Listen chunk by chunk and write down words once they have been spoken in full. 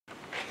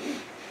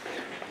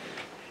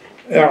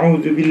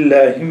Euzu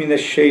billahi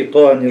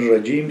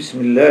mineşşeytanirracim.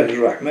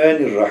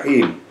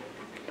 Bismillahirrahmanirrahim.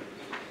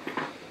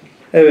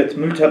 Evet,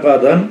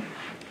 Mülteka'dan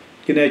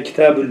yine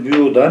Kitab-ül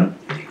Buyu'dan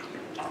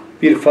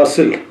bir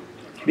fasıl,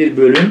 bir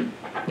bölüm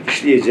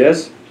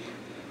işleyeceğiz.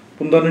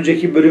 Bundan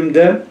önceki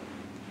bölümde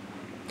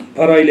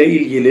parayla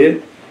ilgili,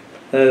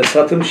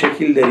 satım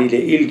şekilleriyle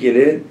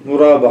ilgili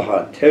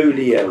murabaha,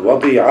 tevliye,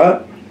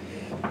 vadi'a,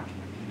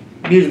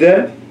 bir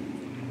de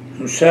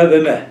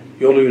müsaveme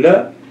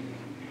yoluyla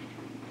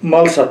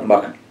mal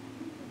satmak.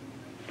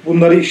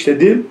 Bunları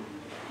işledim.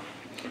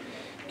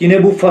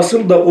 Yine bu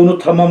fasıl da onu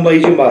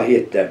tamamlayıcı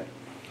mahiyette.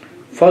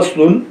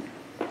 Faslun,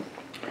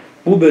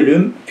 bu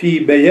bölüm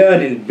fi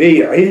beyanil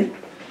bey'i,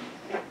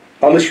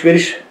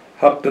 alışveriş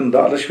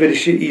hakkında,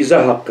 alışverişi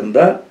izah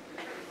hakkında.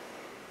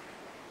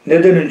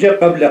 Neden önce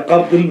kable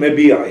kabdül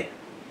mebi'i,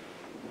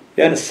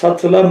 yani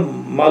satılan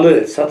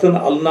malı, satın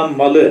alınan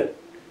malı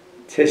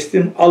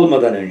teslim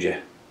almadan önce,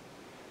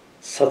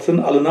 satın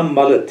alınan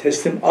malı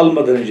teslim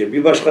almadan önce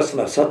bir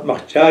başkasına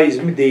satmak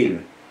caiz mi değil mi?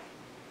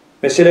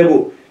 Mesele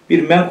bu.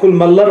 Bir menkul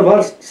mallar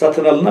var,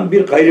 satın alınan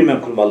bir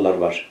gayrimenkul mallar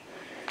var.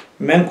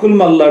 Menkul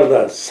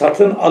mallarda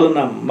satın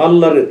alınan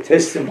malları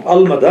teslim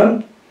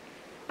almadan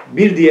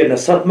bir diğerine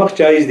satmak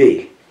caiz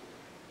değil.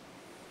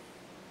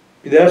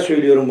 Bir daha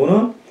söylüyorum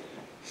bunu.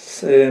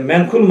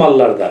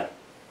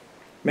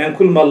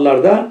 Menkul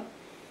mallarda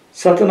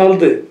satın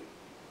aldı,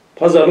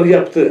 pazarlık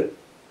yaptı,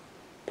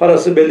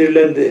 parası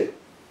belirlendi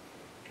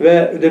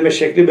ve ödeme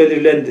şekli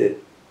belirlendi.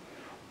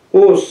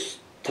 O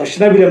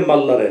taşınabilen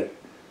malları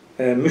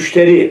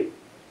müşteri,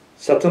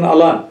 satın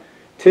alan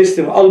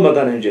teslim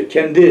almadan önce,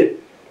 kendi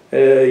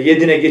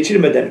yedine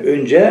geçirmeden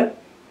önce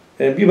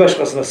bir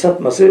başkasına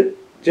satması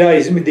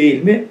caiz mi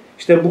değil mi?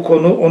 İşte bu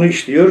konu onu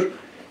işliyor.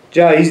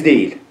 Caiz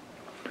değil.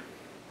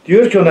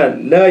 Diyor ki ona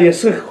la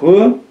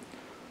yasihhu,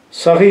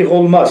 sahih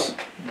olmaz.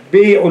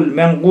 Bey'ul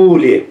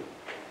menguli,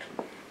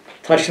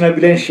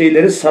 taşınabilen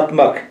şeyleri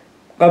satmak.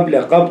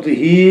 Kable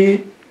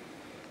kabdihi,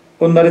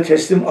 onları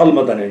teslim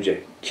almadan önce.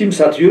 Kim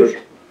satıyor?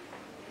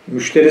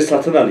 Müşteri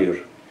satın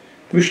alıyor.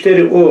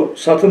 Müşteri o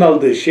satın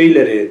aldığı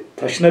şeyleri,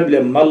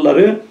 taşınabilen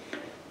malları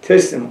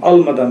teslim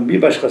almadan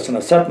bir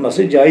başkasına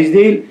satması caiz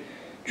değil.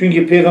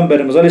 Çünkü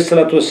Peygamberimiz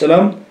Aleyhisselatü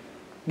Vesselam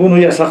bunu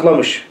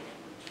yasaklamış.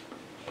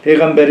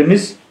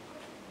 Peygamberimiz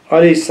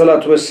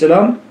Aleyhisselatü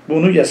Vesselam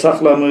bunu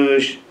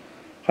yasaklamış.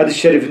 Hadis-i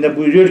şerifinde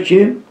buyuruyor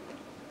ki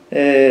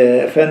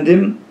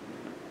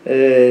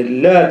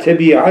la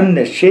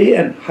tebi'anne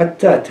şey'en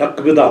hatta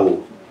takbidahu,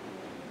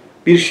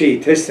 bir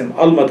şeyi teslim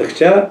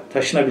almadıkça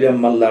taşınabilen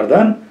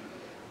mallardan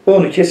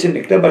onu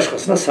kesinlikle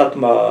başkasına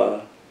satma.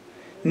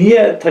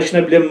 Niye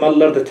taşınabilen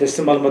mallarda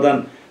teslim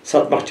almadan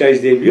satmak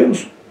caiz değil biliyor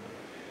musun?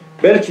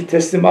 Belki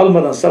teslim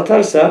almadan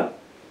satarsa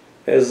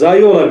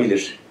zayi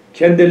olabilir.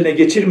 Kendi eline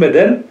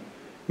geçirmeden,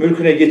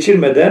 mülküne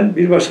geçirmeden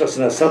bir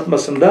başkasına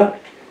satmasında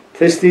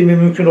teslimi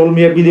mümkün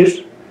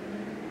olmayabilir.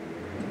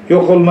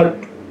 Yok olma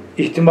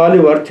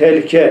ihtimali var.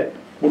 Tehlike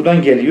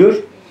buradan geliyor.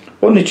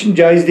 Onun için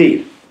caiz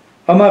değil.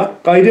 Ama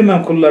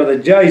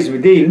gayrimenkullarda caiz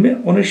mi değil mi?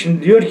 Onun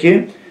için diyor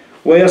ki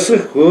ve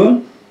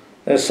yasihhu,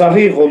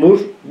 sahih olur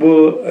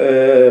bu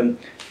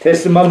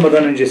teslim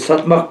almadan önce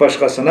satmak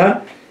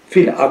başkasına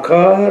fil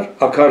akar,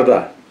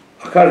 akarda.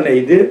 Akar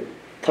neydi?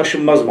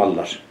 Taşınmaz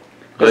mallar.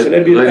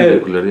 Mesela bir ev,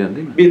 yani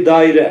değil mi? Bir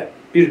daire,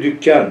 bir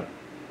dükkan,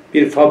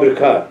 bir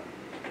fabrika,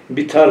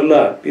 bir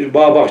tarla, bir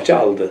bağ bahçe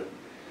aldı.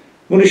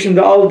 Bunu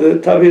şimdi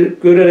aldı, tabi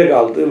görerek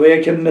aldı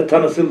veya kendine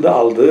tanıtıldı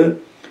aldı.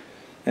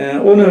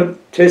 Onu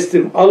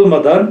teslim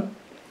almadan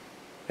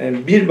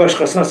bir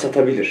başkasına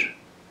satabilir.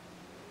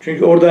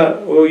 Çünkü orada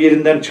o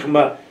yerinden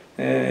çıkma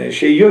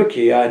şeyi yok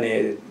ki,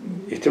 yani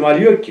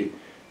ihtimali yok ki.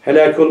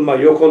 Helak olma,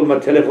 yok olma,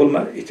 telef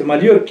olma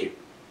ihtimali yok ki.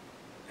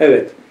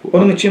 Evet.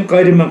 Onun için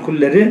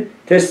gayrimenkulleri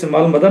teslim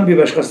almadan bir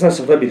başkasına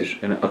satabilir.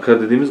 Yani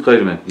akar dediğimiz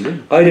gayrimenkul değil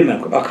mi?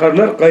 Gayrimenkul.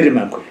 Akarlar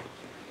gayrimenkul.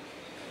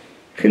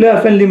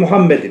 Hilafen li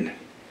Muhammedin.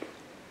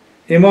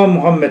 İmam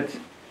Muhammed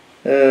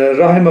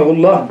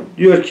rahimehullah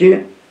diyor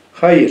ki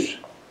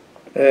hayır,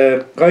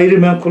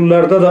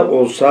 gayrimenkullarda da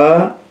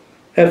olsa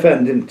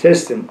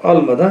teslim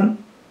almadan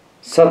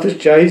satış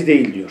caiz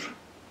değil diyor.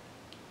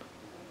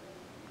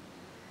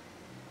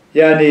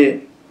 Yani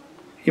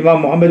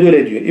İmam Muhammed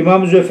öyle diyor.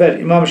 İmam Zöfer,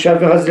 İmam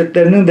Şafii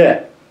Hazretlerinin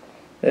de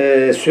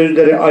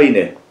sözleri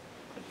aynı.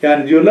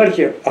 Yani diyorlar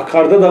ki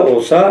akarda da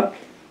olsa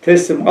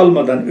teslim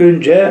almadan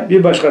önce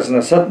bir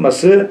başkasına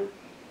satması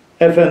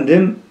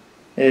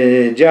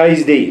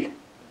caiz değil.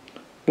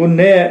 Bu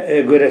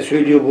neye göre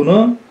söylüyor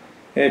bunu?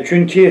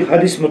 Çünkü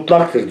hadis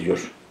mutlaktır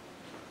diyor.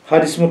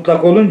 Hadis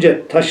mutlak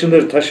olunca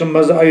taşınır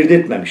taşınmazı ayırt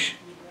etmemiş.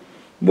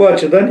 Bu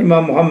açıdan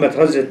İmam Muhammed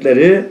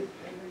Hazretleri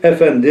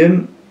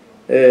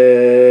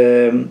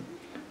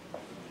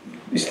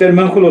ister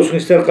menkul olsun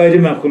ister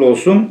gayrimenkul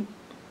olsun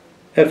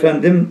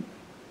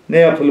ne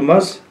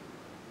yapılmaz?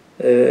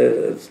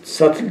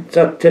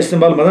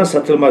 Teslim almadan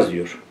satılmaz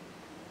diyor.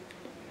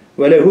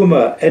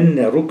 وَلَهُمَا اَنَّ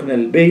رُكْنَ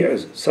الْبَيْعِ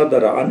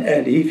صَدَرَ عَنْ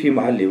اَهْلِهِ فِي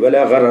مَحَلِّهِ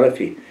وَلَا غَرَرَ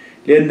فِيهِ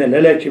لِأَنَّ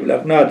الْهَلَاكِ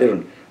بِالْاَقْنَادِرٌ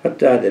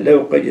hatta de lev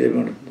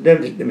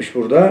demiş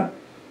burada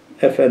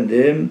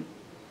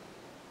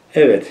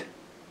Evet.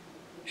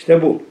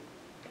 İşte bu.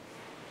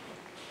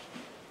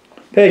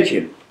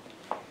 Peki.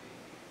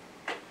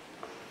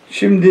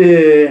 Şimdi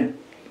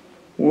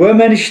ve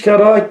men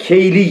iştera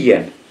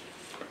keyliyen,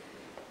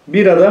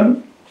 bir adam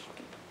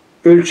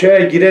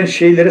ölçüye giren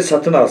şeyleri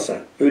satın alsa,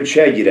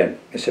 ölçüye giren,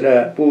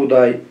 mesela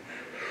buğday,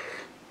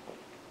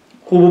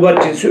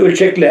 hububat cinsi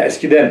ölçekle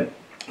eskiden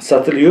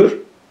satılıyor.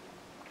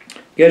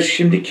 Gerçi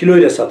şimdi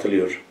kiloyla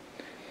satılıyor.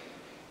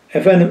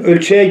 Efendim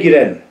ölçüye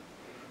giren,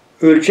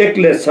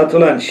 ölçekle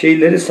satılan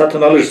şeyleri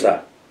satın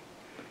alırsa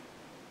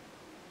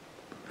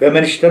ve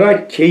men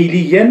iştera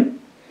keyliyen,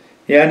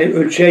 yani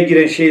ölçüye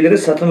giren şeyleri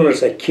satın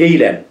alırsa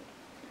keylen,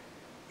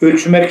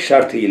 ölçmek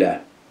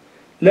şartıyla,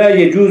 la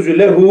yecuzu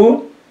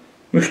lehu,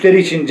 müşteri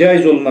için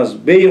caiz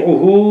olmaz,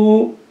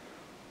 bey'uhu,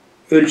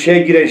 ölçüye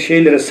giren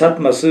şeyleri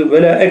satması,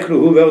 ve la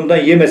ekruhu, ve ondan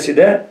yemesi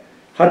de,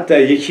 hatta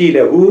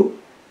yekilehu,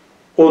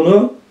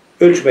 onu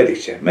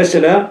ölçmedikçe.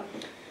 Mesela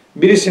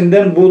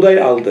birisinden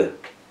buğday aldı,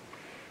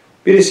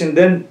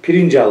 birisinden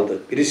pirinç aldı,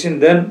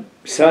 birisinden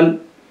misal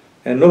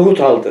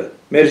nohut aldı,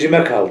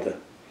 mercimek aldı.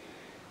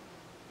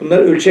 Bunlar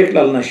ölçekle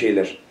alınan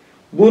şeyler.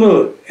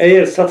 Bunu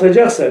eğer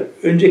satacaksa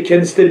önce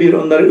kendisi de bir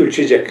onları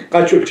ölçecek.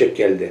 Kaç ölçek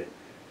geldi?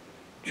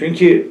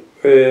 Çünkü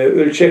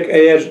ölçek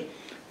eğer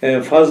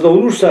fazla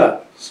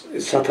olursa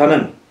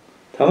satanın,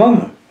 tamam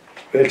mı?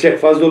 Ölçek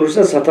fazla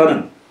olursa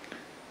satanın,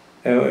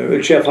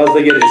 ölçeğe fazla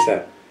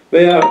gelirse,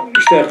 veya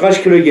işte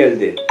kaç kilo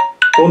geldi,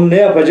 onu ne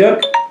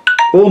yapacak?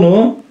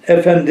 Onu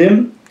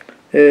efendim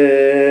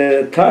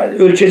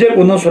ölçecek,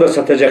 ondan sonra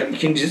satacak.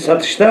 İkinci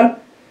satışta,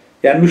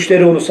 yani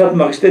müşteri onu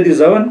satmak istediği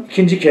zaman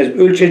ikinci kez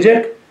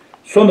ölçecek,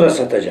 sonra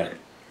satacak.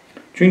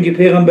 Çünkü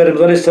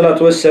Peygamberimiz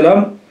Aleyhisselatü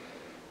Vesselam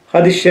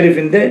hadis-i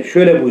şerifinde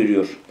şöyle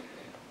buyuruyor.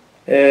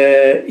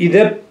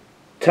 İdeb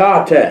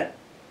ta'te,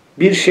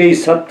 bir şeyi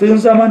sattığın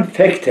zaman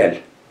fektel,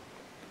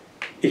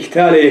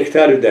 iktale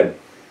yektalüden,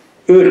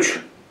 ölç.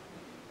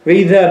 Ve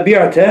izâ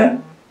bi'te,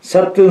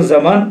 sattığın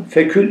zaman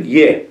fekül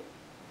ye.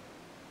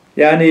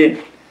 Yani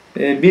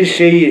bir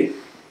şeyi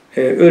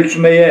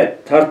ölçmeye,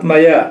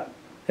 tartmaya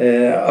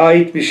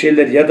ait bir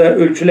şeyler ya da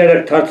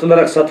ölçülerek,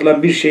 tartılarak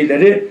satılan bir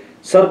şeyleri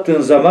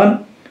sattığın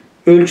zaman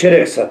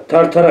ölçerek sat,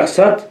 tartarak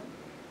sat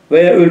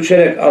veya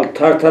ölçerek al,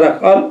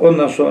 tartarak al,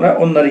 ondan sonra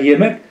onları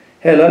yemek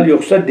helal,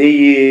 yoksa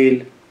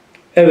değil.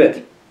 Evet.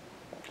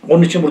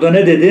 Onun için burada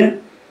ne dedi?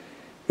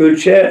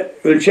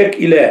 Ölçek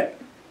ile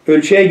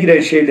ölçeğe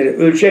giren şeyleri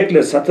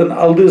ölçekle satın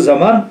aldığı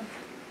zaman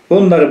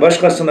onları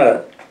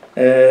başkasına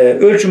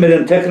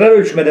ölçmeden, tekrar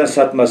ölçmeden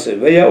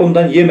satması veya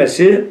ondan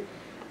yemesi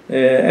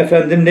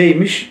efendim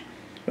neymiş?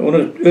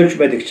 Onu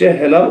ölçmedikçe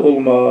helal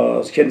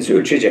olmaz. Kendisi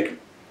ölçecek.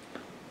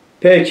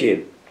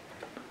 Peki.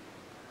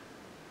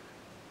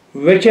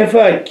 Ve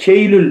kefa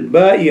keylül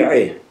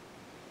bâi'i.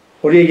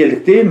 Oraya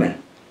geldik değil mi?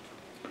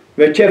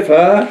 Ve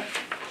kefa,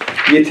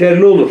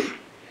 yeterli olur.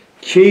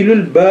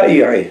 Keylül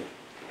bâi'i.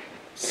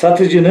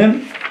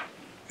 Satıcının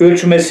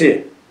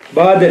ölçmesi.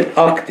 Ba'del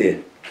akdi.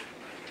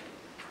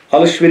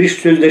 Alışveriş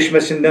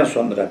sözleşmesinden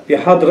sonra. Bi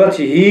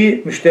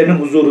hadratihi, müşterinin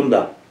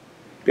huzurunda.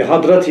 Bi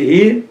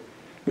hadratihi,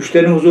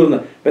 müşterinin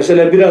huzurunda.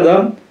 Mesela bir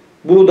adam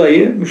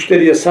buğdayı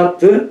müşteriye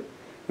sattı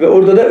ve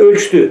orada da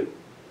ölçtü.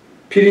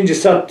 Pirinci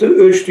sattı,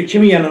 ölçtü.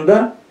 Kimin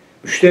yanında?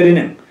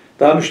 Müşterinin.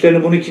 Daha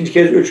müşterinin bunu ikinci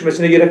kez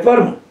ölçmesine gerek var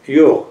mı?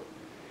 Yok.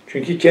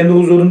 Çünkü kendi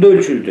huzurunda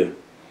ölçüldü.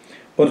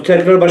 Onu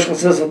tekrar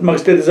başkasına satmak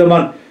istediği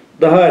zaman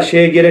daha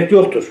şeye gerek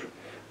yoktur.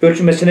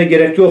 Ölçmesine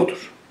gerek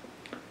yoktur.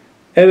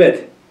 Evet.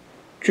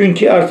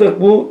 Çünkü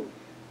artık bu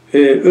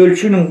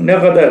ölçünün ne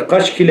kadar,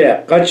 kaç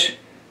kile, kaç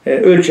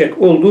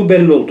ölçek olduğu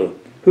belli oldu.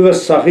 Hüve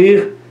sahih,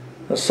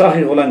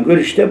 sahih olan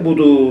görüş de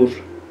budur.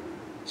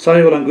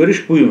 Sahih olan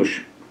görüş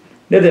buymuş.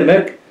 Ne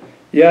demek?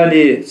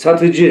 Yani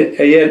satıcı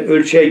eğer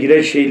ölçüye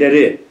giren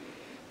şeyleri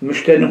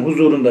müşterinin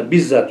huzurunda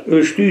bizzat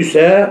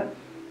ölçtüyse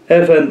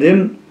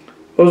efendim,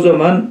 o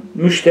zaman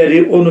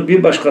müşteri onu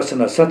bir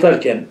başkasına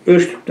satarken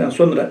ölçtükten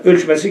sonra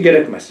ölçmesi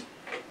gerekmez.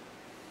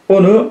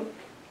 Onu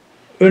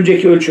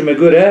önceki ölçüme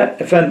göre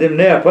efendim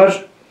ne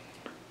yapar?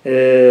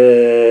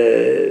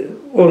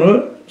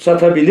 Onu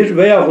satabilir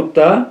veyahut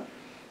da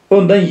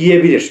ondan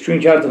yiyebilir.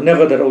 Çünkü artık ne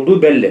kadar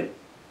olduğu belli.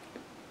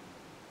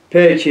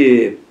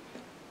 Peki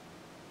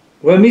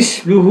ve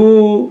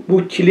misluhu,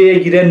 bu kileye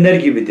girenler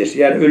gibidir.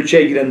 Yani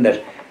ölçüye girenler.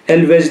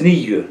 El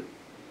vezniyyü,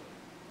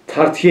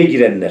 tartıya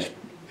girenler.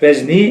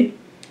 Vezni,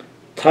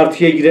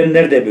 tartıya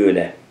girenler de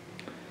böyle.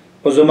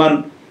 O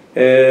zaman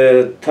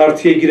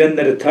tartıya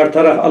girenleri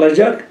tartarak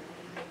alacak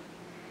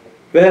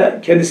ve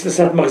kendisini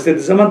satmak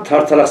istediği zaman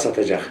tartarak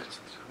satacak.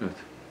 Evet.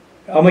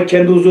 Ama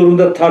kendi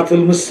huzurunda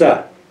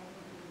tartılmışsa,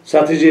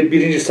 satıcı,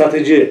 birinci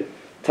satıcı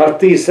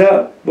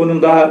tarttıysa,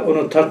 bunun daha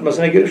onun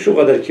tartmasına göre şu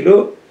kadar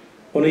kilo,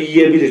 onu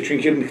yiyebilir.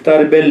 Çünkü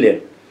miktarı belli.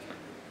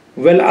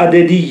 Vel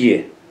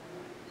adediyye,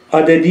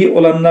 adedi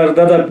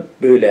olanlarda da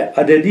böyle.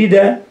 Adedi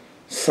de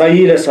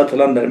sayıyla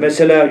satılanlar.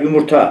 Mesela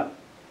yumurta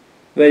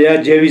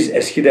veya ceviz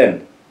eskiden.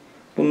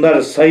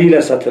 Bunlar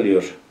sayıyla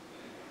satılıyor.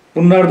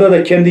 Bunlarda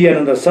da kendi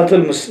yanında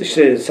satılmış,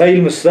 işte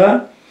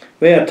sayılmışsa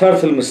veya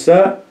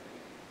tartılmışsa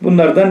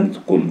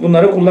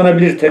bunları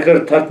kullanabilir.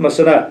 Tekrar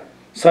tartmasına,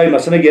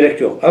 saymasına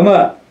gerek yok.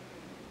 Ama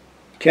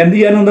kendi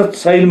yanında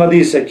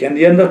sayılmadıysa,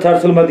 kendi yanında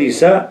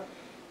tartılmadıysa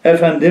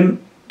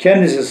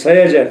kendisi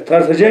sayacak,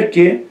 tartacak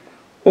ki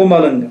o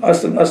malın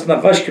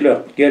aslında kaç kilo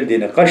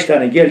geldiğini, kaç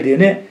tane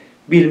geldiğini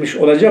bilmiş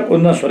olacak.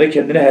 Ondan sonra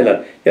kendine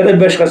helal. Ya da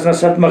bir başkasına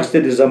satmak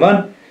istediği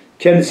zaman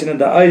kendisinin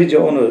de ayrıca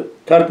onu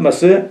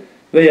tartması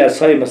veya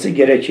sayması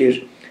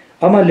gerekir.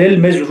 Ama lel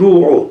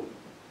mezru'u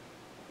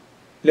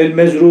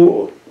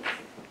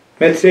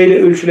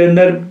metreyle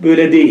ölçülenler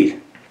böyle değil.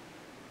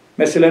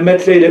 Mesela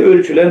metreyle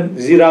ölçülen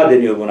zira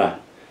deniyor buna.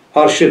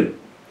 Arşın.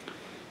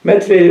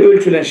 Metreyle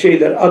ölçülen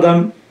şeyler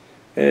adam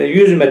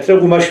 100 metre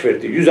kumaş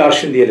verdi. 100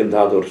 arşın diyelim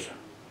daha doğrusu.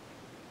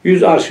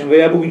 100 arşın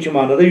veya bugünkü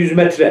manada 100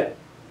 metre.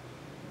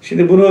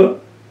 Şimdi bunu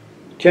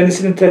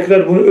kendisinin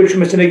tekrar bunu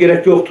ölçmesine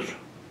gerek yoktur.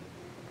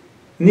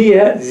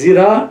 Niye?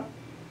 Zira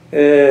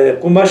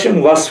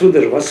kumaşın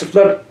vasfıdır.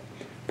 Vasıflar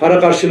para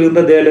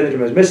karşılığında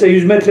değerlendirilmez. Mesela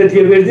 100 metre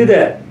diye verdi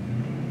de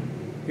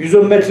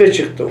 110 metre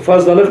çıktı. O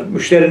fazlalık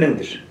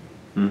müşterinindir.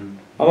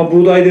 Ama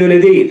buğdayda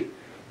öyle değil.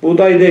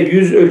 Buğdayda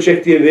 100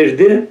 ölçek diye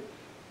verdi.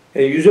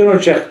 110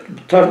 ölçek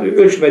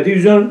ölçmedi.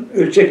 110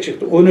 ölçek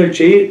çıktı. 10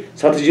 ölçeği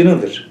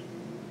satıcınındır.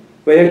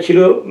 Veya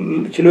kilo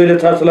ile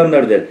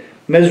tartılanlardır.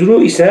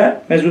 Mezru ise,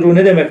 mezru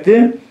ne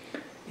demekti?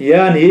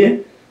 Yani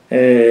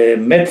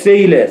metre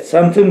ile,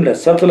 santimle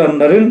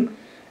satılanların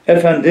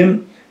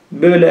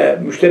böyle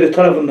müşteri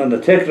tarafından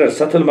da tekrar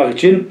satılmak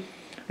için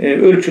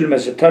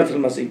ölçülmesi,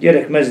 tartılması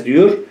gerekmez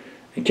diyor.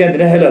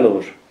 Kendine helal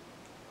olur.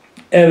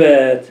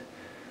 Evet.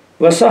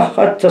 Ve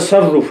sahhat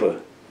tasarrufu.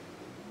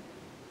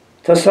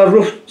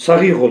 Tasarruf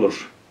sahih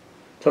olur.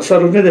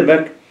 Tasarruf ne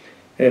demek?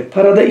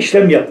 Parada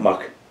işlem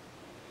yapmak.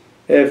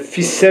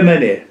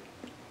 Fissemeni.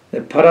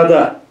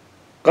 Parada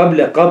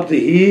kable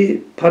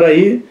kabdihi,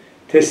 parayı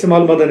teslim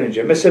almadan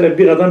önce. Mesela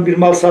bir adam bir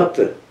mal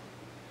sattı.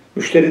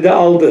 Müşteri de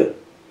aldı.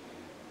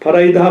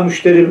 Parayı daha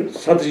müşteri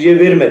satıcıya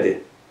vermedi.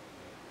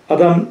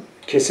 Adam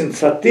kesin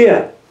sattı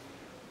ya.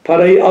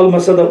 Parayı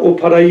almasa da o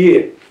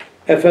parayı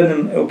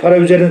o para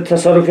üzerinde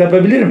tasarruf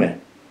yapabilir mi?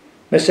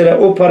 Mesela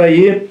o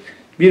parayı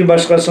bir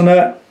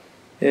başkasına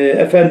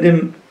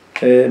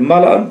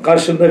mal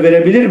karşılığında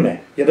verebilir mi?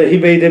 Ya da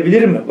hibe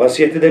edebilir mi?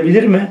 Vasiyet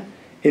edebilir mi?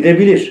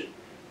 Edebilir.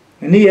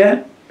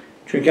 Niye?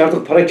 Çünkü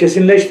artık para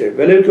kesinleşti.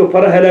 Velev ki o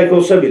para helak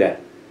olsa bile.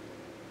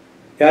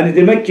 Yani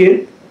demek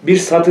ki bir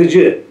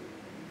satıcı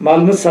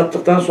malını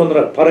sattıktan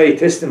sonra parayı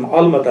teslim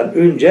almadan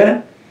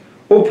önce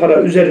o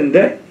para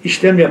üzerinde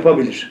işlem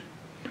yapabilir.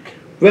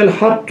 Vel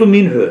hattu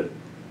minhu.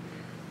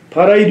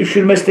 Parayı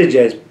düşürmesi de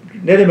caiz.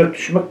 Ne demek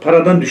düşürmek?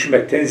 Paradan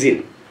düşürmek, tenzil.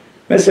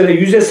 Mesela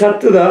 100'e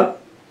sattı da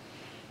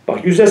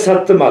bak 100'e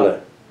sattı malı.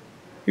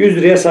 100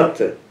 liraya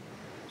sattı.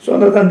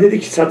 Sonradan dedi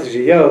ki satıcı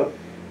ya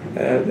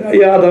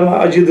adama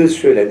acıdığı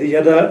söyledi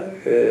ya da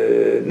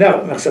ne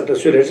maksatla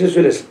söylerse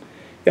söylesin.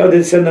 Ya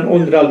dedi senden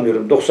 10 lira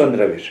almıyorum 90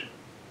 lira ver.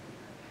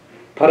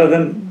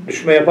 Paradan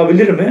düşme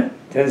yapabilir mi?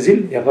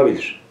 Tenzil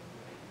yapabilir.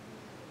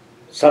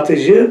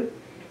 Satıcı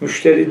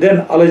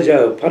müşteriden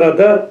alacağı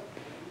parada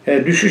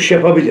düşüş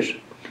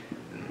yapabilir.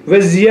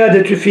 Ve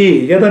ziyadetü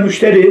fi ya da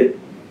müşteri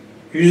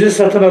 100'e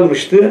satın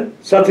almıştı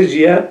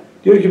satıcıya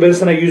diyor ki ben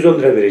sana 110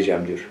 lira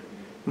vereceğim diyor.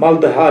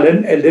 Mal da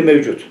halen elde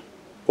mevcut.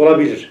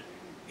 Olabilir.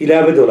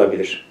 İlave de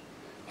olabilir.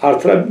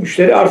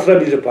 Müşteri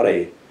artırabilir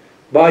parayı.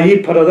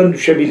 Bayi paradan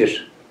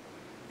düşebilir.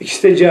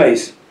 İkisi de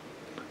caiz.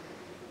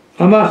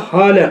 Ama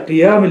hâle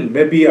kıyâmil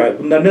mebi'i.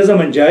 Bunlar ne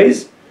zaman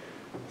caiz?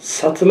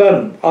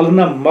 Satılan,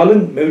 alınan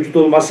malın mevcut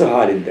olması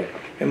halinde.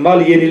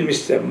 Mal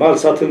yenilmişse, mal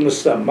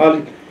satılmışsa, mal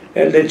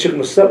elden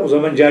çıkmışsa o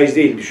zaman caiz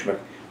değil düşmek.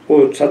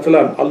 O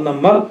satılan, alınan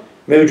mal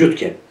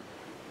mevcutken.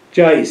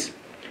 Caiz.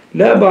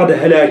 La ba'de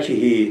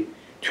helâkihi.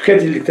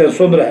 Tüketildikten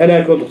sonra,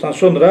 helak olduktan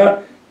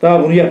sonra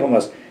daha bunu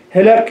yapamaz.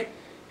 Helak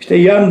işte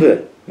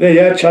yandı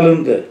veya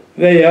çalındı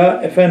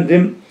veya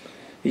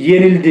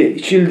yenildi,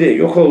 içildi,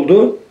 yok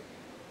oldu,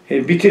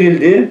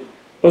 bitirildi.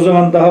 O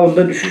zaman daha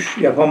onda düşüş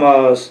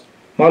yapamaz.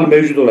 Mal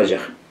mevcut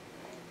olacak.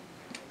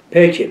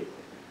 Peki.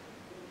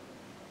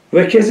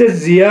 Ve keze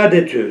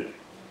ziyadetü.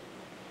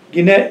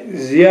 Yine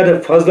ziyade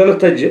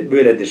fazlalık da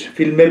böyledir.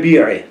 Fil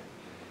mebi'i.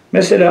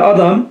 Mesela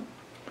adam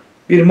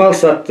bir mal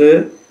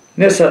sattı.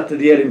 Ne sattı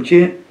diyelim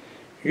ki?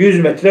 100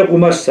 metre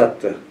kumaş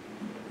sattı.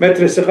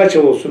 Metresi kaç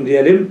olsun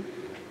diyelim?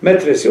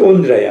 Metresi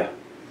 10 liraya.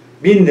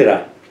 1000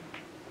 lira.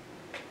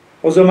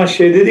 O zaman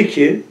dedi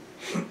ki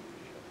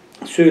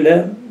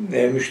söyle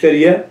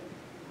müşteriye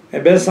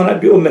ben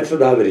sana bir 10 metre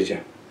daha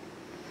vereceğim.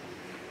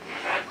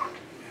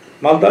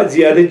 Malda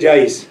ziyade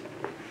caiz.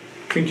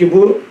 Çünkü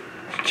bu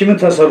kimin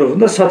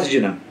tasarrufunda?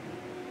 Satıcının.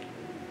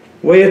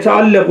 Ve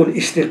yeteallekul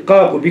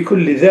istihkaku bi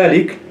kulli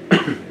zalik.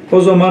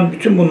 O zaman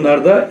bütün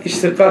bunlarda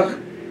istihkak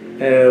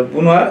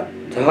buna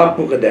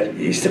tahakkuk eder.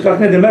 İstihkak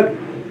ne demek?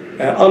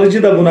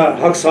 Alıcı da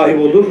buna hak sahibi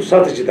olur,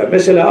 satıcı da.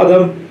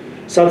 Mesela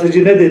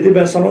satıcı ne dedi?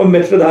 Ben sana 10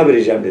 metre daha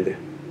vereceğim dedi.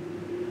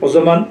 O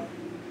zaman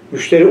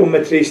müşteri 10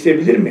 metre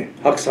isteyebilir mi?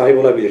 Hak sahibi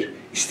olabilir.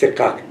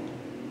 İstihkak.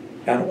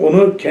 Yani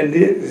onu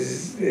kendi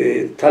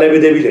talep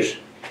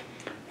edebilir.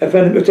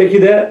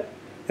 Öteki de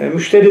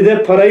Müşteri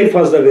de parayı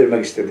fazla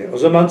vermek istedi. O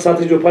zaman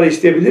satıcı o parayı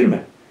isteyebilir mi?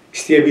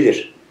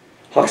 İsteyebilir.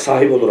 Hak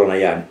sahibi olur ona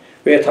yani.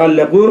 Ve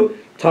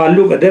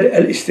taalluk eder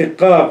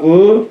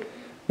el-istihkaku,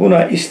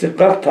 buna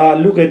istihkak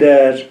taalluk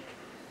eder.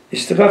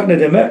 İstihkak ne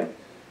demek?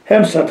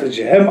 Hem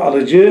satıcı hem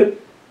alıcı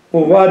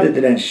o vaat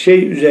edilen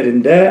şey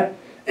üzerinde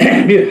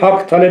bir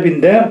hak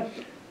talebinde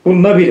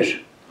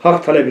bulunabilir.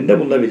 Hak talebinde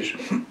bulunabilir.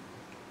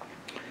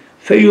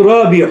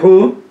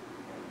 Feyurabihu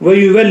ve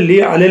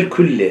yuvelli alel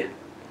kulli.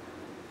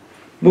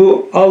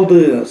 Bu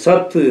aldığı,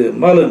 sattığı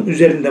malın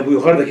üzerinde bu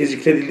yukarıdaki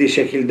zikredildiği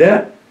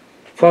şekilde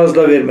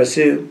fazla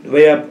vermesi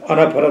veya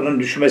ana paranın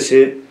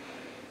düşmesi,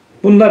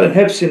 bunların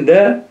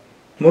hepsinde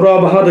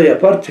murabaha da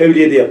yapar,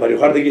 tevliye de yapar.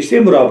 Yukarıda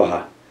geçtiği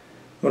murabaha.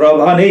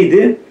 Murabaha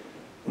neydi?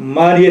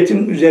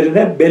 Maliyetin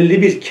üzerine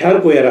belli bir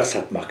kar koyarak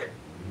satmak.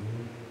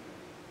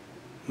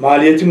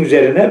 Maliyetin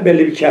üzerine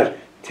belli bir kar.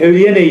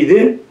 Tevliye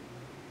neydi?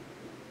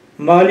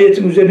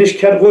 Maliyetin üzerine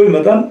hiç kar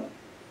koymadan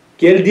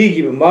geldiği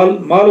gibi,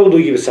 mal olduğu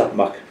gibi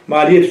satmak.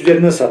 Maliyet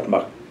üzerinden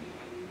satmak.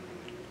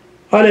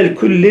 Alel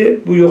kulli,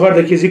 bu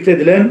yukarıdaki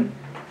zikredilen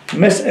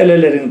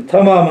meselelerin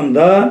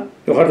tamamında,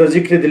 yukarıda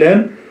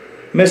zikredilen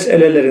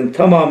meselelerin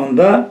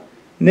tamamında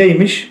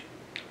neymiş?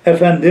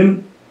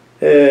 Efendim,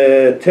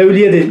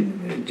 tevliye de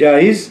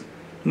caiz,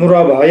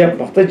 murabaha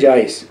yapmak da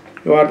caiz.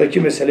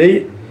 Yukarıdaki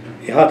meseleyi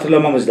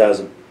hatırlamamız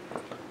lazım.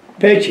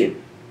 Peki,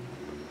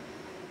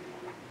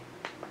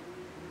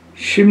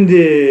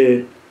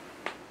 şimdi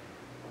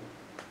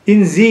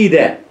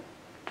inzide,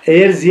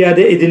 eğer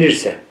ziyade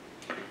edilirse,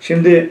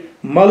 şimdi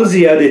malı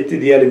ziyade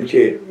etti diyelim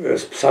ki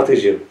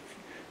satıcı,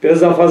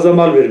 biraz daha fazla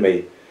mal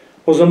vermeyi.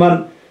 O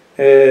zaman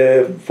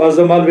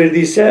fazla mal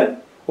verdiyse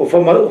o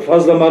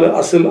fazla malı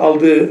asıl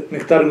aldığı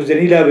miktarın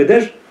üzerine ilave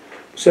eder.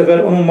 Bu sefer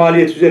onun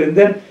maliyet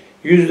üzerinden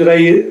 100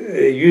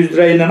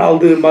 lirayla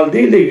aldığı mal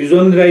değil de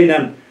 110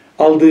 lirayla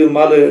aldığı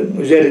malı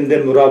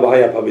üzerinden murabaha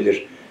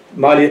yapabilir.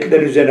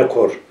 Maliyetlerin üzerine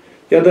kor.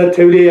 Ya da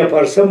tevliye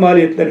yaparsa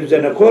maliyetlerin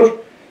üzerine kor.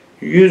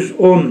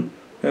 110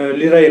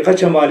 lirayı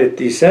kaça mal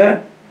ettiyse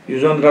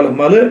 110 liralık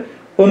malı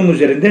onun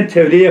üzerinden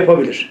tevliye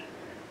yapabilir.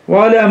 Ve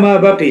alâ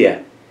mâ bakiye,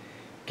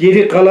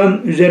 geri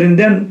kalan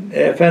üzerinden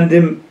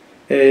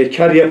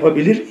kar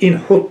yapabilir.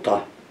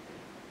 İnhutta.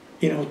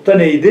 İnhutta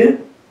neydi?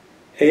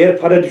 Eğer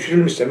para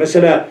düşürülmüşse,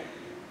 mesela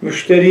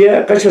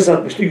müşteriye kaça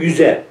satmıştı?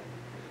 100'e.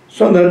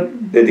 Sonra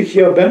dedi ki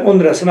ya ben 10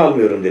 lirasını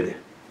almıyorum dedi.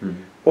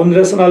 10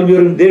 lirasını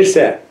almıyorum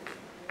derse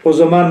o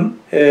zaman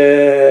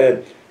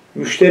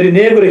müşteri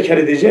neye göre kar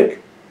edecek?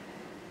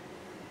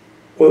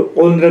 O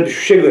 10 lira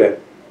düşüşe göre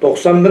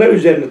 90 lira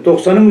üzerine,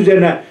 90'ın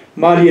üzerine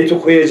maliyeti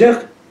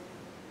koyacak.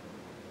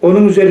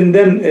 Onun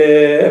üzerinden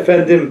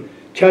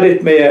kar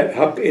etmeye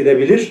hak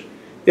edebilir.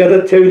 Ya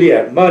da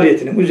tevliye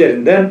maliyetinin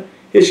üzerinden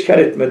hiç kar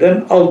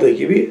etmeden aldığı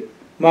gibi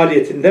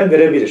maliyetinden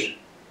verebilir.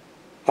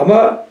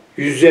 Ama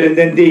 100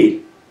 üzerinden değil.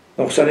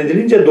 90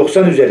 edilince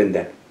 90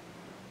 üzerinden.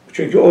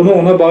 Çünkü onu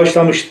ona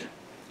bağışlamıştı.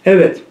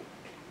 Evet.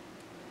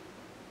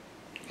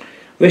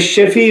 Ve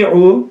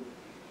şefi'u,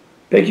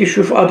 peki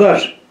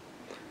şuf'adar.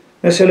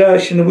 Mesela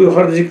şimdi bu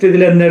yukarıda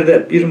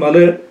zikredilenlerde bir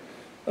malı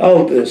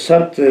aldı,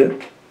 sattı,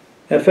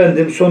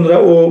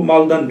 sonra o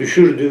maldan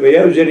düşürdü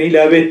veya üzerine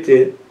ilave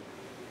etti.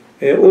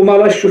 O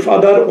mala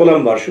şuf'adar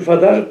olan var.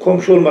 Şuf'adar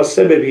komşu olması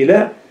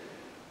sebebiyle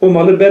o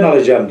malı ben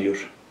alacağım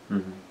diyor.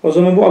 O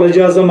zaman bu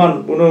alacağı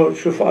zaman bunu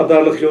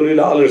şuf'adarlık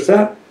yoluyla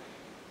alırsa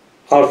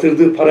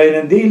artırdığı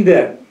parayla değil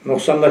de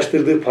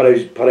noksanlaştırdığı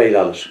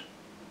parayla alır.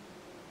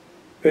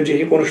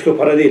 Önceki konuştuğu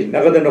para değil.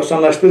 Ne kadar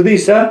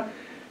noksanlaştırdıysa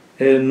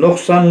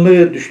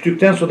noksanlığı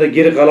düştükten sonra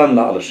geri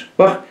kalanla alır.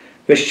 Bak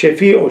ve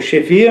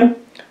şefi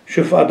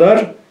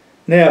şuf'adar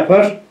ne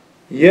yapar?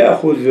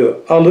 Ye'huzu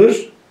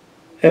alır.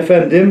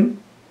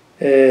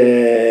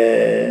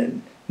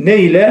 Ne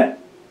ile?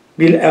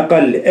 Bil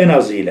ekalli, en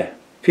az ile.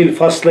 Fil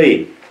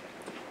fasleyn.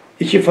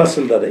 İki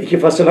fasılda da. İki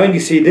fasıl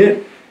hangisiydi?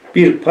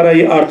 Bir,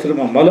 parayı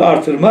artırma, malı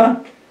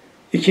artırma.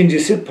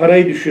 İkincisi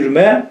parayı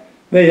düşürme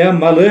veya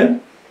malı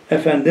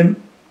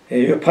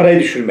parayı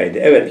düşürmeydi.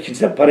 Evet,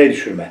 ikincisi de parayı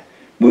düşürme.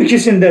 Bu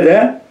ikisinde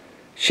de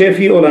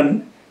şefi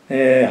olan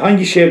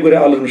hangi şeye göre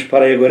alırmış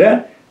paraya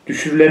göre?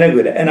 Düşürülene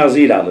göre en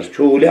azıyla alır.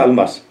 Çoğuyla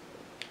almaz.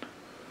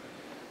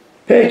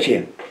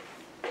 Peki.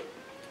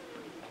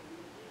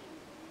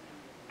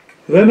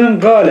 Ve men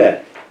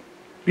gâle,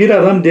 bir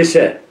adam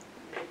dese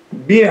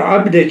bir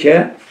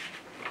abdeke,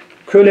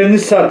 köleni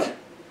sat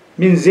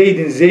min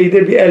zeydin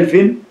zeyde bir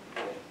elfin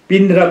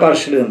 1000 lira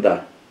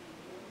karşılığında.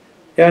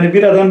 Yani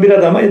bir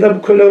adama ya da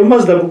bu köle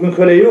olmaz da bugün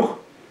köle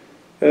yok.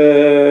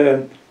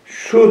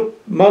 Şu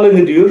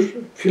malını diyor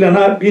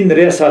filana 1000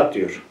 liraya sat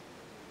diyor.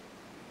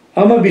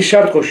 Ama bir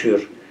şart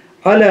koşuyor.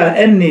 Ala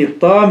enni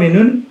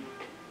daminun,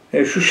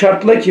 şu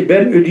şartla ki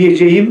ben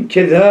ödeyeceğim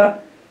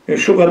keda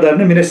şu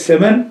kadarını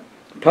minessemen,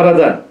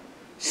 paradan.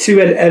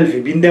 Sivel elfi,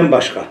 1000'den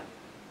başka.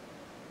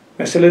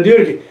 Mesela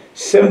diyor ki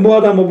sen bu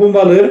adamı bu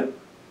malı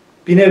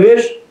 1000'e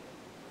ver,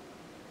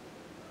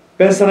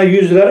 ben sana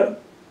 100 lira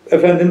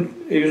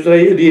 100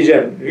 lirayı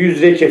ödeyeceğim. 100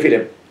 lirayı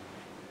kefilim.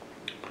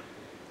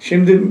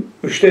 Şimdi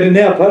müşteri ne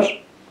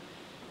yapar?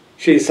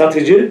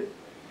 Satıcı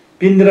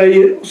 1000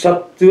 lirayı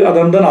sattığı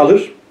adamdan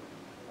alır.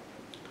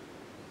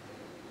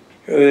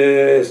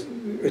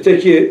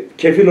 Öteki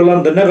kefil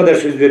olan da ne kadar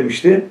söz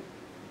vermişti?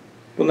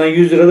 Bundan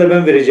 100 lira da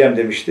ben vereceğim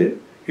demişti.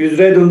 100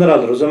 lirayı da ondan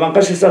alır. O zaman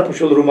kaça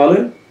satmış olur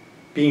malı?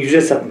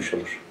 1100'e satmış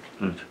olur.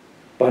 Evet.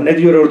 Bak ne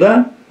diyor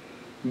orada?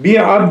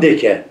 Bir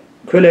abdeke,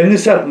 köleni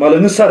sat,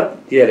 malını sat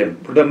diyelim.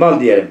 Burada mal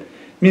diyelim.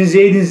 Min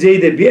zeydin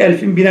zeyde bir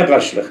elfin bine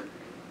karşılık.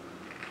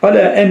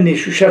 Ala enni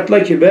şu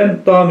şartla ki ben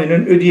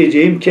daminün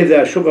ödeyeceğim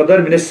keza şu kadar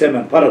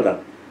münessemen paradan.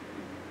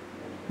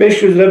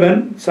 500 lira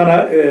ben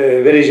sana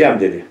vereceğim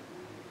dedi.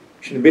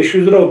 Şimdi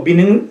 500 lira o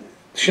binin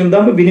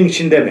dışında mı, binin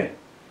içinde mi?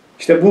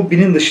 İşte bu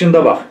binin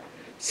dışında bak.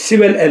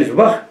 Sivel elfi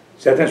bak,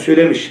 zaten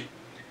söylemiş.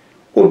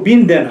 O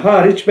 1000'den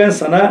hariç ben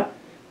sana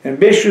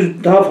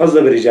 500 daha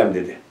fazla vereceğim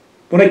dedi.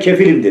 Buna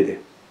kefilim dedi.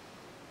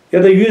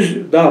 Ya da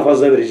 100 daha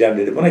fazla vereceğim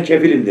dedi. Buna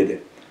kefilim dedi.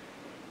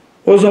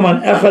 O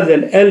zaman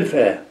ehazel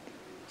elfe,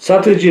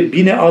 satıcı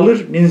 1000'i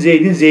alır min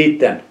zeydin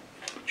zeyitten.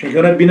 Çünkü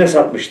ona 1000'e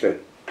satmıştı.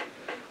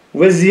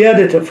 Ve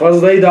ziyadete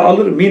fazlayı da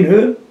alır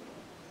minhü,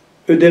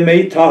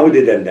 ödemeyi taahhüt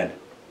edenden.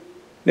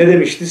 Ne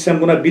demişti?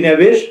 Sen buna 1000'e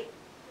ver.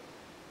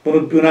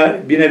 Buna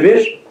 1000'e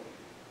ver.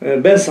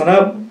 Ben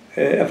sana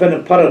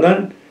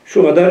paradan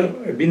şu kadar,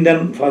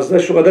 1000'den fazla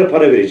şu kadar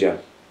para vereceğim.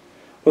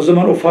 O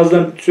zaman o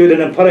fazla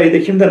söylenen parayı da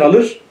kimden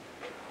alır?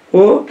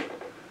 O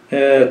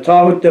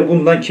taahhütte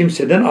bulunan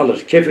kimseden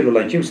alır. Kefil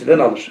olan kimseden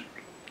alır.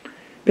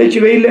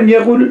 Peki ve illem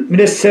yekul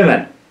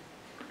minessemen.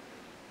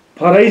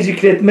 Parayı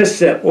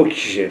zikretmezse o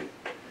kişi.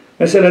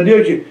 Mesela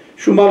diyor ki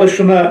şu malı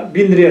şuna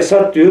 1000 liraya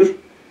sat diyor.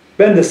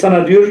 Ben de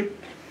sana diyor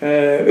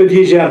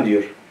ödeyeceğim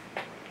diyor.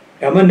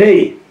 Ama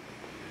neyi?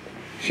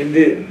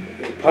 Şimdi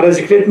para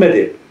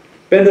zikretmedi.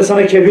 Ben de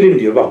sana kefilim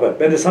diyor. Bak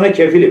ben de sana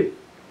kefilim.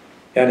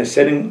 Yani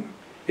senin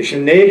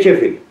şimdi neye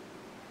kefil?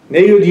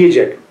 Neyi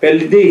ödeyecek?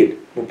 Belli değil.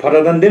 Bu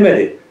paradan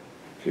demedi.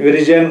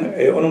 Vereceğim,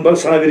 onun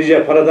sana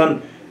vereceği paradan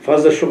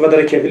fazla şu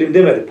kadar kefilim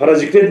demedi. Para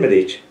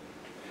zikretmedi hiç.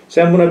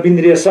 Sen buna 1000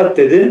 liraya sat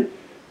dedi.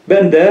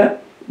 Ben de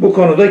bu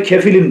konuda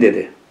kefilim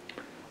dedi.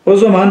 O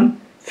zaman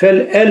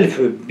fel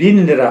elfü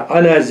 1000 lira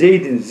ala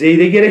zeydin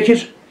zeyde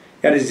gerekir.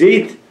 Yani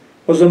zeyd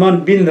o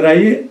zaman 1000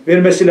 lirayı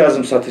vermesi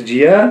lazım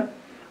satıcıya.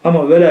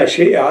 Ama vela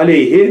şey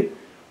aleyhi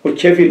o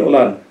kefil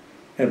olan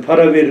yani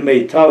para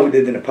vermeyi taahhüt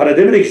edinen, para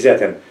demedi ki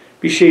zaten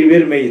bir şey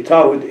vermeyi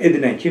taahhüt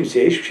edinen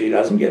kimseye hiçbir şey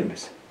lazım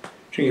gelmez.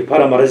 Çünkü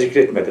para mara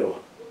zikretmedi o.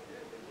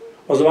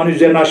 O zaman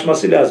üzerine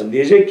aşması lazım.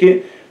 Diyecek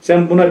ki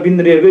sen buna 1000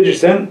 liraya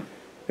verirsen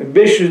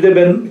 500 de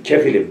ben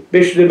kefilim.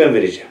 500 de ben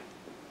vereceğim.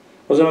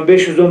 O zaman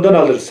 500 ondan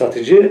alır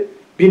satıcı.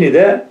 1000'i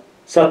de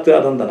sattığı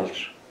adamdan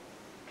alır.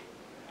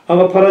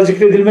 Ama para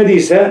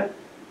zikredilmediyse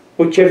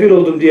o kefil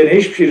oldum diyene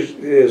hiçbir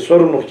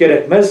sorumluluk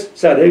gerekmez.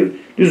 Sadece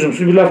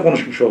lüzumsuz bir laf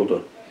konuşmuş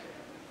oldu.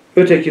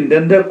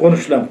 Ötekinden de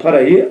konuşulan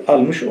parayı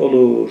almış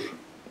olur.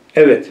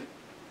 Evet.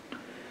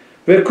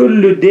 Ve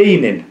kullu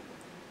deynin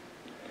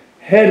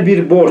her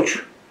bir borç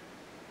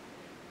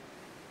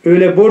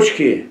öyle borç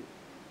ki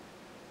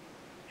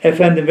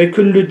ve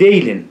kullu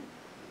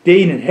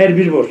deynin her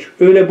bir borç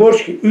öyle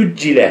borç ki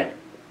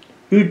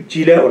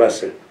üccile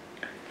orası.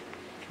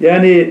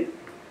 Yani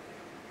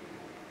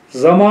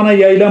zamana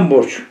yayılan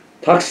borç,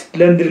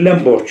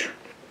 taksitlendirilen borç.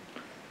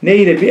 Ne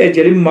ile bir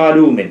ecelin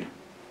malumin.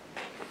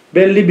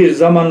 Belli bir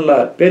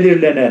zamanla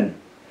belirlenen,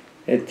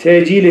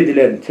 tecil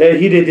edilen,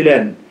 tehir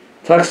edilen,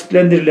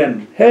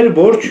 taksitlendirilen her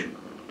borç,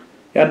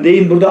 yani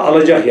deyin burada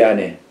alacak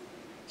yani.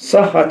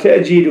 Sahha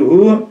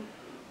teciluhu,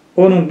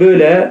 onun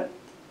böyle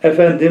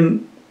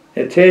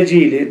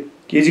tecili,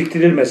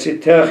 geciktirilmesi,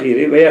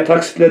 tehiri veya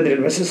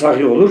taksitlendirilmesi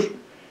sahih olur.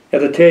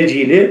 Ya da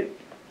tecili,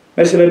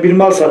 mesela bir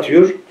mal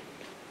satıyor,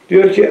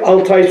 diyor ki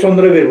 6 ay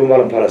sonra ver bu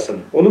malın parasını.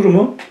 Olur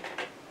mu?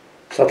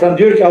 Satan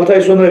diyor ki 6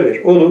 ay sonra ver.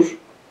 Olur.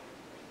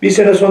 1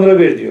 sene sonra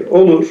ver diyor.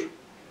 Olur.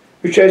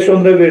 3 ay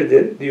sonra ver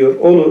diyor.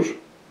 Olur.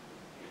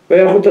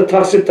 Veyahut da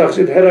taksit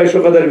her ay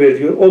şu kadar ver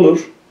diyor. Olur.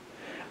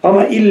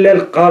 Ama illel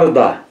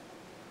karda.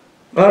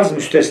 Karz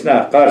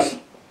müstesna.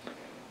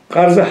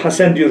 Karzı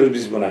hasen diyoruz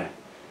biz buna.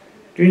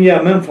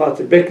 Dünya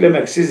menfaati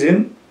beklemek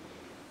sizin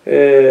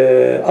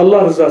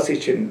Allah rızası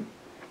için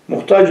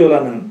muhtaç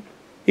olanın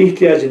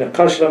ihtiyacını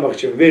karşılamak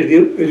için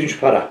verdiği ödünç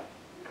para.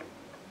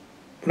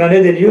 Buna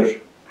ne deniyor?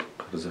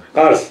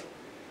 Karz.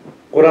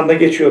 Kur'an'da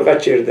geçiyor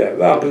kaç yerde.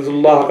 Ve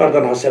akridullaha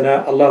kardan hasene.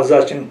 Allah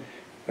rızası için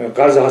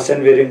karz-ı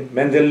hasen verin.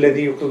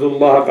 Mendellezi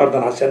yukridullaha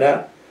kardan hasene.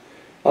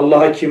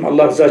 Allah'a kim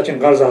Allah rızası için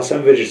karz-ı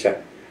hasen verirse.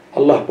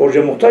 Allah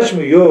borca muhtaç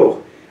mı?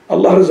 Yok.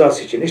 Allah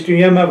rızası için. Hiç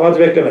dünya menfaati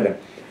beklemeden.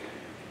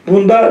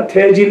 Bunda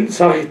tecil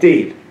sahih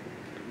değil.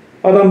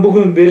 Adam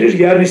bugün verir,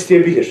 yarın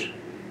isteyebilir.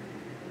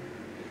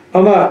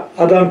 Ama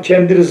adam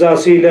kendi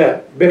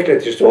rızasıyla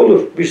bekletirse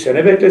olur. 1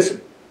 sene beklesin.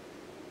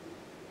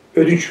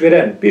 Ödünç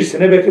veren 1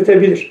 sene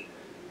bekletebilir.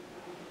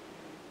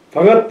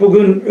 Fakat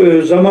bugün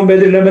zaman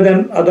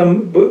belirlemeden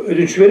adam bu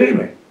ödünç verir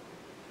mi?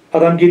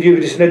 Adam gidiyor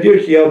birisine diyor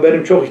ki ya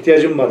benim çok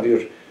ihtiyacım var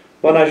diyor.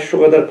 Bana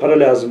şu kadar para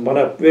lazım,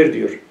 bana ver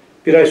diyor.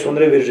 1 ay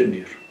sonra veririm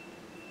diyor.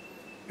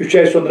 3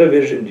 ay sonra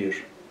veririm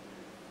diyor.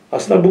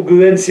 Aslında bu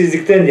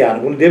güvensizlikten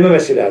yani bunu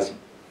dememesi lazım.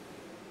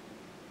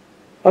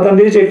 Adam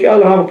diyecek ki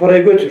Allah'ım bu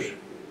parayı götür.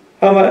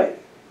 Ama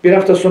bir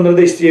hafta sonra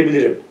da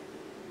isteyebilirim.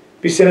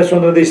 Bir sene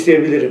sonra da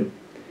isteyebilirim.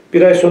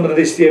 Bir ay sonra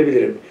da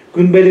isteyebilirim.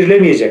 Gün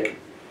belirlemeyecek.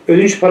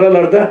 Ödünç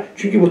paralarda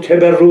çünkü bu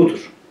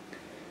teberrudur.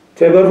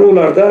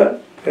 Teberrularda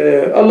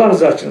Allah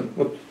rızası için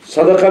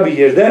sadaka bir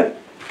yerde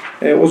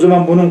o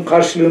zaman bunun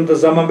karşılığında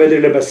zaman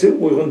belirlemesi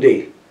uygun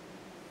değil.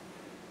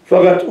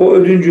 Fakat o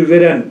ödüncü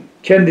veren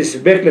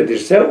kendisi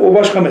bekletirse o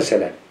başka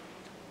mesele.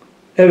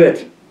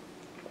 Evet.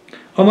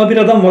 Ama bir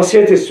adam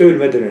vasiyet etse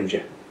ölmeden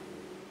önce.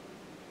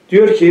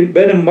 Diyor ki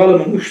benim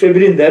malımın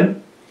 1/3'ünden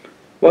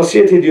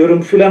vasiyet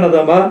ediyorum filan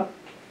adama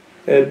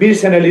bir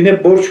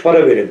seneliğine borç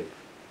para verin.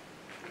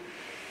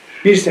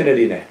 Bir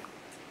seneliğine.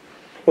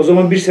 O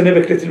zaman bir sene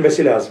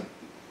bekletilmesi lazım.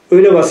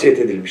 Öyle vasiyet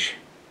edilmiş.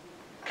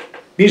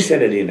 Bir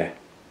seneliğine.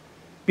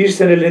 Bir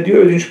seneliğine diyor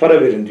ödünç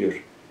para verin diyor.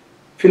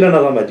 Filan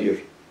adama diyor.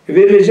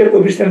 Verilecek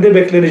o bir senede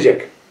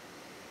beklenecek.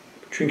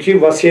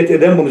 Çünkü vasiyet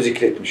eden bunu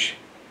zikretmiş.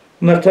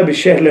 Bunlar tabi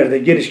şerhlerde,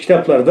 geniş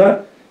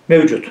kitaplarda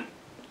mevcut.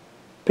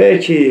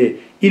 Peki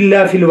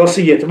illa fil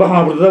vasiyeti.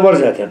 Bakın burada da var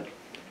zaten.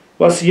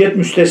 Vasiyet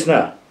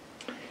müstesna.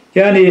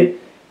 Yani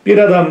bir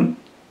adam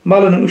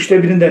malının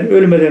 1/3'ünden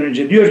ölmeden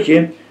önce diyor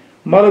ki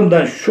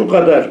malımdan şu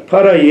kadar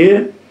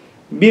parayı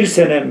bir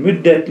sene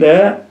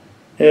müddetle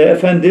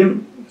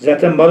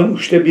zaten malın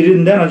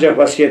 1/3'ünden ancak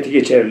vasiyeti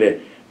geçerli.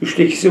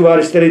 2/3'ü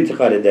varislere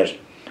intikal eder.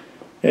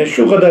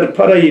 Şu kadar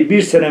parayı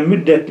bir sene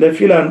müddetle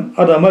filan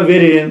adama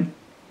verin.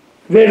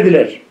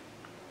 Verdiler.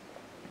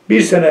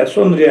 Bir sene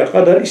sonraya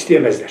kadar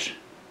isteyemezler.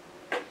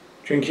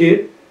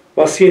 Çünkü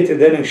vasiyet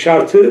edenin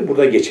şartı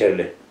burada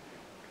geçerli.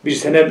 Bir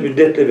sene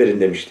müddetle verin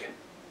demişti.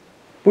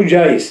 Bu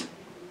caiz.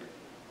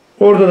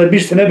 Orada da bir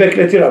sene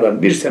bekletir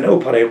adam. Bir sene o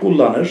parayı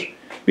kullanır.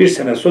 Bir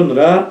sene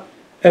sonra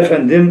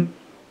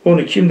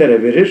onu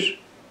kimlere verir?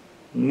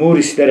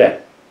 Murislere.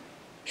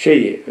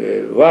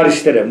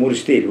 Varislere,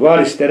 muris değil,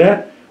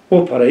 varislere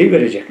o parayı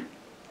verecek.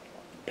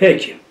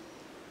 Peki.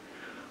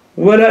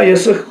 وَلَا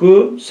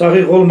يَصِحُّ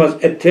sahih olmaz.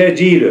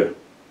 اَتْتَعْجِيلُ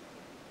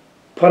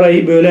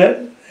parayı böyle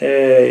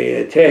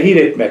tehir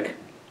etmek,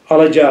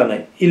 alacağını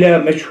ila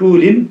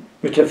meçhulin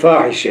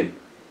mütefahişin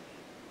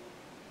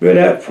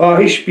böyle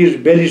fahiş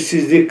bir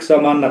belirsizlik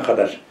zamanına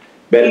kadar.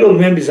 Belli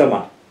olmayan bir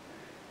zaman.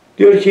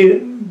 Diyor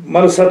ki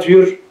malı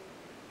satıyor,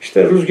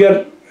 işte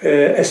rüzgar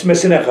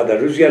esmesine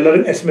kadar,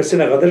 rüzgarların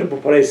esmesine kadar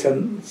bu parayı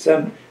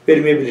sen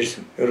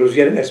vermeyebilirsin.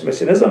 Rüzgarın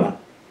esmesi ne zaman?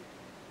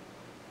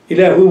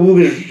 İlâ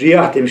hubûbir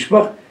riyah demiş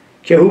bak.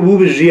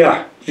 Kehubûbir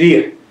riyah.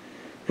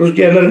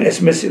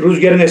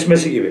 Rüzgarın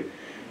esmesi gibi.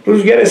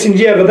 Rüzgar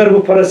esinceye kadar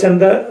bu para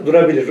sende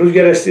durabilir.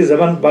 Rüzgar estiği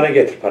zaman bana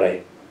getir parayı.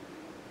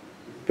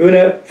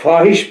 Böyle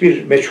fahiş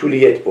bir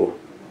meçhuliyet bu.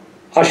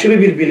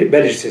 Aşırı bir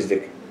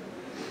belirsizlik.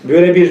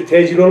 Böyle bir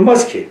tecil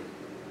olmaz ki.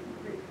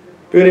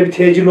 Böyle bir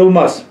tecil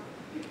olmaz.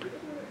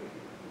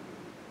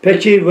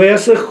 Peki ve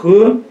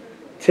yasıhhu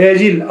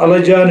tecil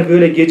alacağını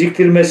böyle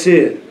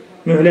geciktirmesi,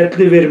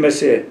 mühletli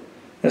vermesi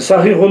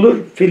sahih olur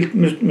fil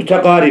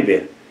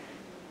mütekaribi.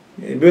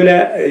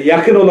 Böyle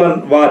yakın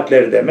olan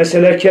vaatlerde.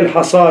 Mesela kel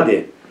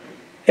hasadi.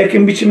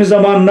 Ekim biçimi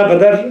zamanına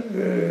kadar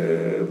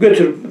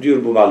götür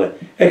diyor bu malı.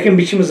 Ekim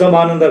biçimi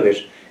zamanında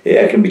ver.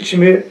 Ekim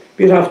biçimi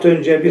bir hafta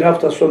önce, bir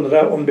hafta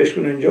sonra, 15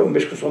 gün önce,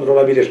 15 gün sonra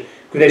olabilir.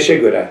 Güneşe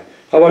göre,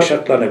 hava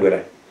şartlarına göre.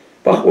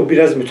 Bak o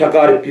biraz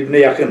mütekarip, birbirine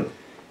yakın.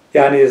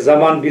 Yani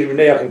zaman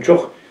birbirine yakın.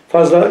 Çok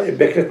fazla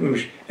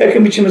bekletmemiş.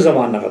 Ekim biçimi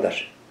zamanına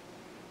kadar.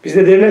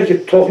 Bizde derler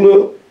ki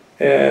tohlu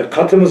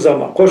katımı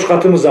zaman, koç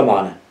katımı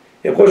zamanı.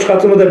 Koç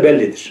katımı da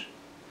bellidir.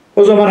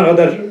 O zamana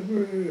kadar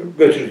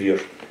götür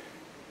diyor.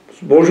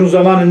 Borcun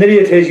zamanı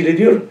nereye tecil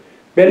ediyor?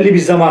 Belli bir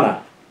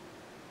zamana.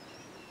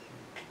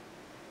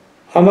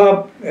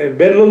 Ama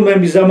belli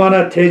olmayan bir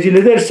zamana tecil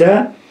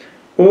ederse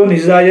o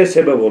nizaya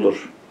sebep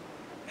olur.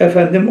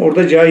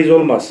 Orada caiz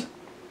olmaz.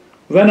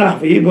 Ve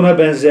nahvi buna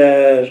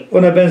benzer.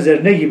 Ona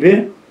benzer ne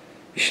gibi?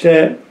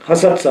 İşte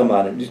hasat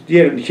zamanı.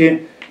 Diyelim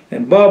ki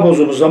bağ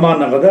bozumu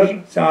zamanına kadar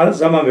sana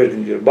zaman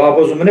verdim diyor. Bağ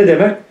bozumu ne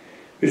demek?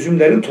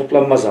 Üzümlerin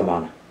toplanma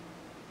zamanı.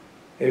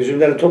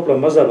 Üzümlerin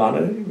toplanma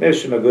zamanı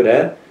mevsime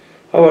göre,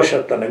 hava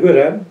şartlarına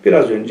göre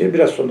biraz önce,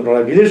 biraz sonra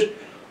olabilir.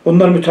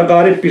 Onlar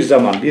mütekarip bir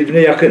zaman, birbirine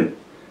yakın.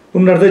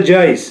 Bunlar da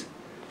caiz.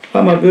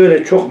 Ama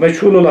böyle çok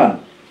meçhul olan,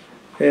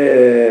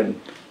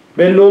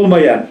 belli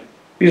olmayan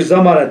bir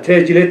zamana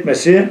tecil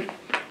etmesi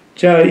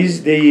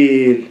caiz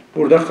değil.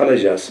 Burada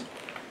kalacağız.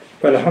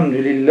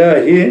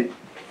 Velhamdülillahi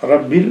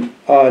Rabbil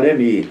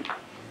alemin.